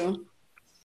you.